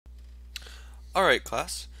Alright,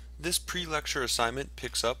 class. This pre-lecture assignment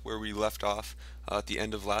picks up where we left off at the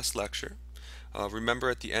end of last lecture. Remember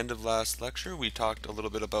at the end of last lecture we talked a little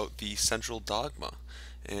bit about the central dogma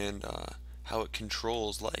and how it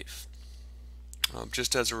controls life.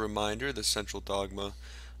 Just as a reminder, the central dogma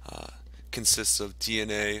uh, consists of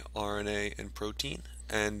DNA, RNA, and protein,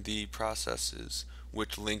 and the processes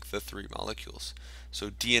which link the three molecules. So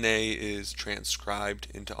DNA is transcribed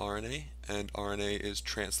into RNA, and RNA is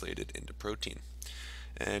translated into protein.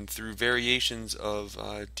 And through variations of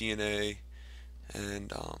DNA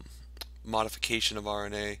and modification of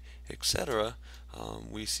RNA, etc.,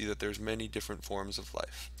 we see that there's many different forms of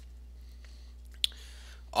life,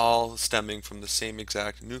 all stemming from the same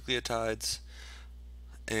exact nucleotides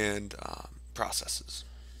and processes.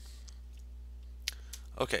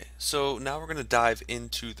 Okay, so now we're going to dive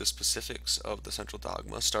into the specifics of the central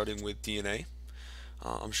dogma, starting with DNA.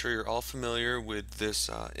 I'm sure you're all familiar with this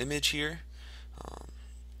image here um,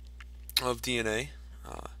 of DNA.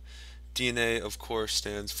 DNA, of course,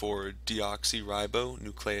 stands for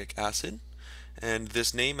deoxyribonucleic acid, and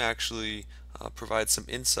this name actually provides some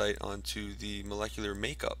insight onto the molecular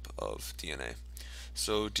makeup of DNA.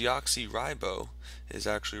 So deoxyribo is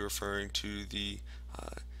actually referring to the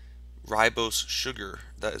ribose sugar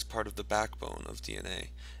that is part of the backbone of DNA,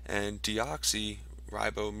 and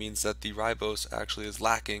deoxyribo means that the ribose actually is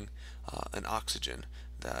lacking an oxygen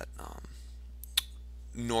that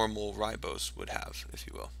normal ribose would have, if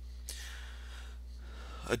you will.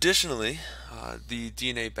 Additionally, the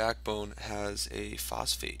DNA backbone has a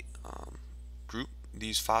phosphate group.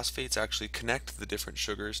 These phosphates actually connect the different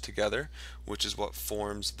sugars together, which is what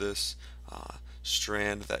forms this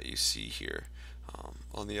strand that you see here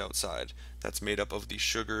on the outside. That's made up of the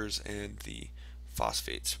sugars and the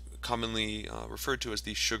phosphates, commonly referred to as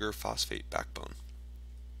the sugar phosphate backbone.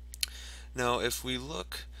 Now, if we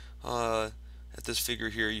look at this figure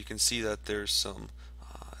here, you can see that there's some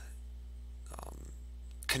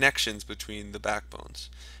connections between the backbones,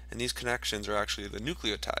 and these connections are actually the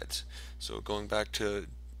nucleotides. So going back to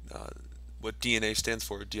what DNA stands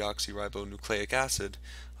for, deoxyribonucleic acid,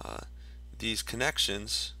 uh, these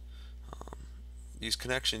connections these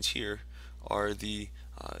connections here are the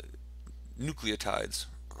nucleotides,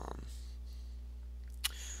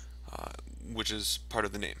 uh, which is part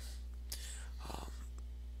of the name.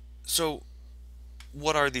 So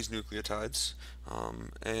what are these nucleotides,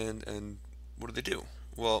 and what do they do?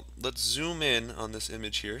 Well, let's zoom in on this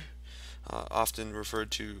image here, often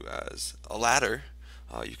referred to as a ladder.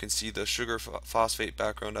 You can see the sugar phosphate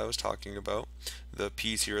background I was talking about. The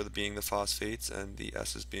P's here being the phosphates, and the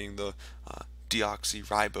S's being the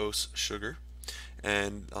deoxyribose sugar.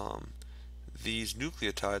 And these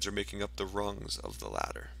nucleotides are making up the rungs of the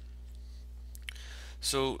ladder.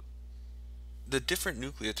 So the different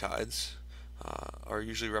nucleotides are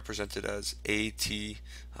usually represented as A, T,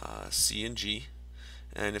 C, and G.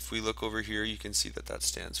 And if we look over here, you can see that that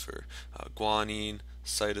stands for guanine,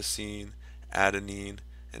 cytosine, adenine,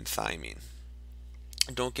 and thymine.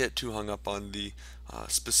 Don't get too hung up on the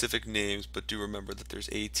specific names, but do remember that there's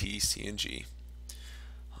A, T, C, and G.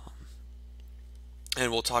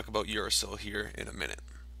 And we'll talk about uracil here in a minute.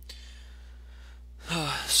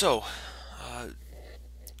 So,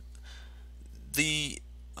 the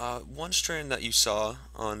one strand that you saw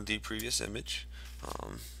on the previous image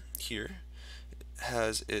here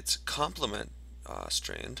has its complement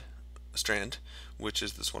strand, which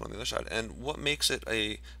is this one on the other side. And what makes it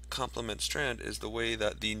a complement strand is the way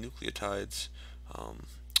that the nucleotides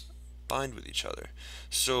bind with each other.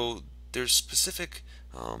 So there's specific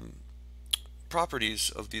properties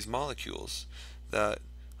of these molecules that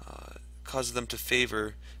cause them to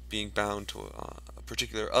favor being bound to a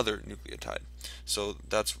particular other nucleotide. So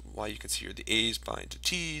that's why you can see here the A's bind to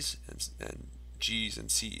T's, and G's and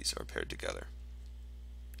C's are paired together.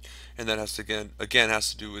 And that has to again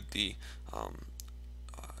has to do with the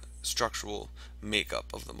structural makeup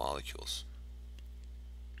of the molecules.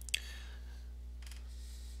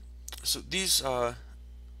 So these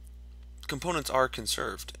components are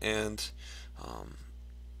conserved, and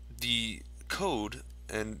the code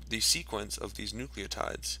and the sequence of these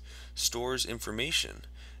nucleotides stores information,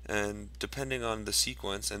 and depending on the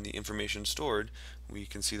sequence and the information stored, we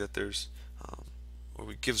can see that there's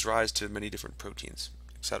or it gives rise to many different proteins,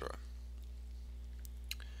 etc.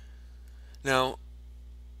 Now,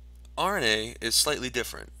 RNA is slightly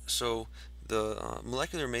different. So the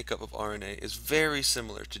molecular makeup of RNA is very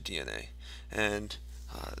similar to DNA, and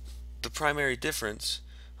the primary difference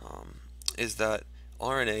is that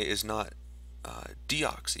RNA is not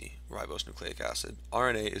deoxyribonucleic acid.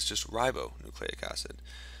 RNA is just ribonucleic acid.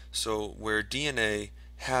 So where DNA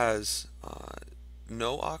has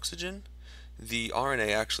no oxygen, the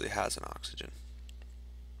RNA actually has an oxygen.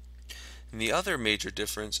 And the other major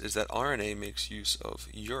difference is that RNA makes use of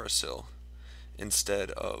uracil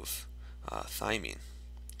instead of thymine.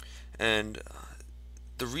 And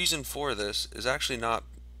the reason for this is actually not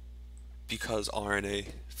because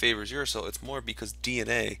RNA favors uracil, it's more because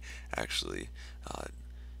DNA actually uh,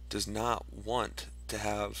 does not want to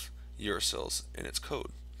have uracils in its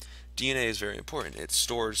code. DNA is very important. It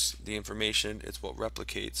stores the information, it's what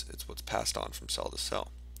replicates, it's what's passed on from cell to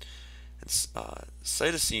cell. And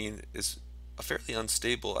cytosine is a fairly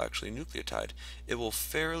unstable, actually, nucleotide. It will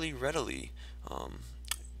fairly readily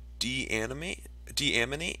deaminate,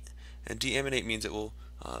 and deaminate means it will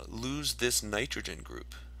lose this nitrogen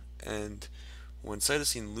group. And when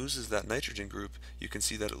cytosine loses that nitrogen group, you can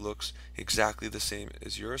see that it looks exactly the same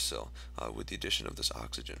as uracil with the addition of this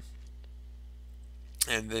oxygen.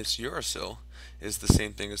 And this uracil is the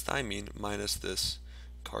same thing as thymine minus this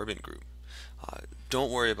carbon group.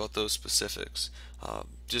 Don't worry about those specifics.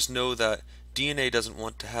 Just know that DNA doesn't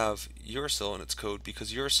want to have uracil in its code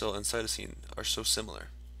because uracil and cytosine are so similar,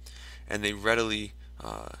 and they readily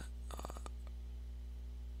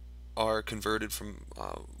are converted from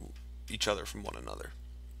each other from one another.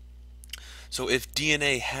 So if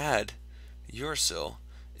DNA had uracil,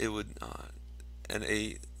 it would and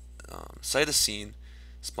a cytosine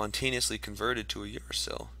spontaneously converted to a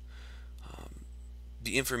uracil,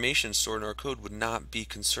 the information stored in our code would not be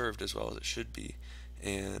conserved as well as it should be,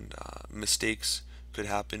 and mistakes could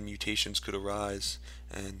happen, mutations could arise,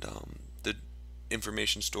 and the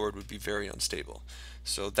information stored would be very unstable.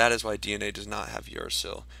 So that is why DNA does not have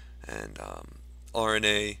uracil, and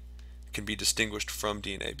RNA can be distinguished from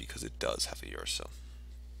DNA because it does have a uracil.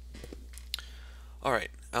 Alright,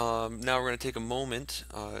 now we're going to take a moment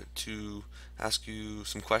to ask you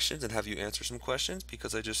some questions and have you answer some questions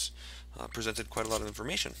because I just presented quite a lot of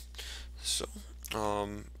information. So,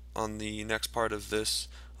 on the next part of this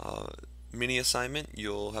mini assignment,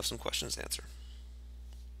 you'll have some questions to answer.